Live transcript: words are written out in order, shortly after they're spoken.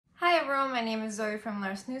my name is Zoe from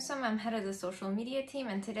LARS NYSØM. I'm head of the social media team,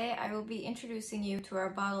 and today I will be introducing you to our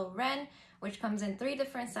bottle Ren, which comes in 3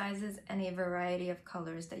 different sizes and a variety of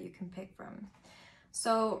colors that you can pick from.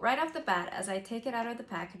 So right off the bat, as I take it out of the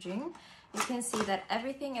packaging, you can see that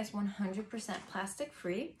everything is 100% plastic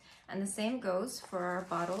free, and the same goes for our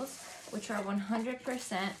bottles, which are 100%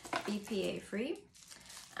 BPA free.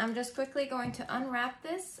 I'm just quickly going to unwrap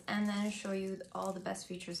this and then show you all the best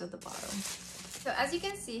features of the bottle. So as you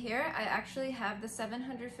can see here, I actually have the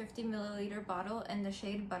 750 milliliter bottle in the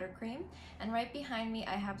shade Buttercream, and right behind me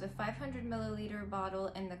I have the 500 milliliter bottle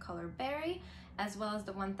in the color Berry, as well as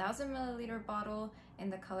the 1000 milliliter bottle in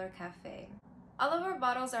the color Cafe. All of our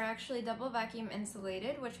bottles are actually double vacuum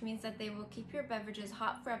insulated, which means that they will keep your beverages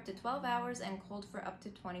hot for up to 12 hours and cold for up to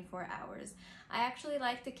 24 hours. I actually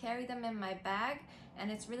like to carry them in my bag, and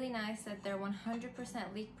it's really nice that they're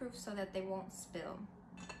 100% leak proof so that they won't spill.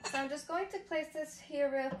 So I'm just going to place this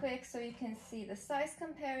here real quick so you can see the size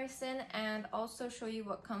comparison and also show you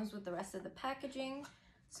what comes with the rest of the packaging.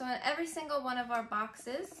 So in every single one of our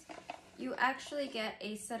boxes, you actually get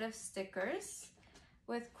a set of stickers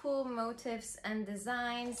with cool motifs and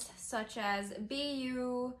designs such as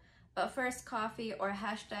BU, but first coffee, or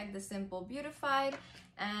hashtag the simple beautified,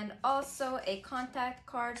 and also a contact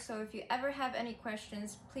card. So if you ever have any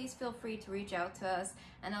questions, please feel free to reach out to us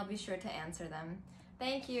and I'll be sure to answer them.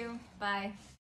 Thank you. Bye.